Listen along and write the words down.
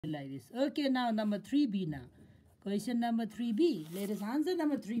like this. Okay, now number 3b now. Question number 3b. Let us answer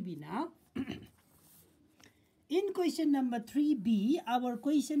number 3b now. In question number 3b, our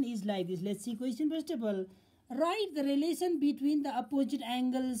question is like this. Let's see question first of all. Write the relation between the opposite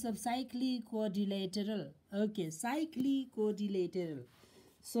angles of cyclic quadrilateral. Okay, cyclic quadrilateral.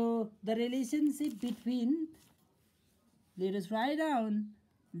 So the relationship between, let us write down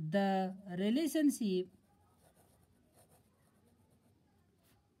the relationship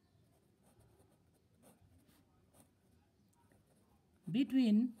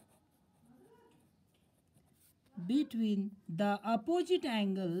between the opposite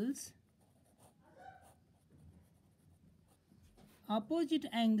angles of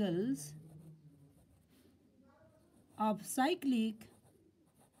cyclic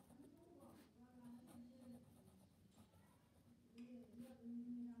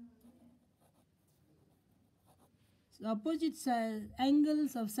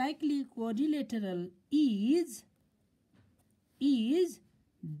angles of cyclic quadrilateral is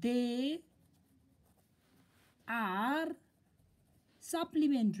they are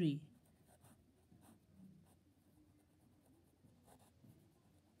supplementary.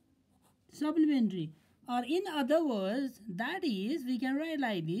 Or in other words, that is, we can write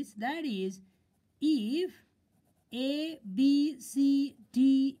like this, that is, if A, B, C,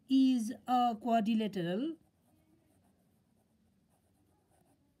 D is a quadrilateral,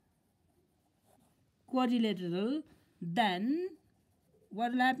 then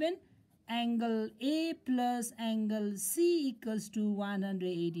what will happen? Angle A plus angle C equals to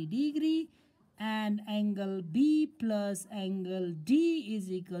 180 degree and angle B plus angle D is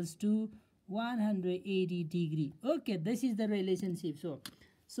equals to 180 degree. Okay, this is the relationship.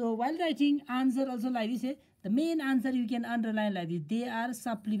 So while writing answer also like this, the main answer you can underline like this. They are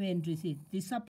supplementary. See,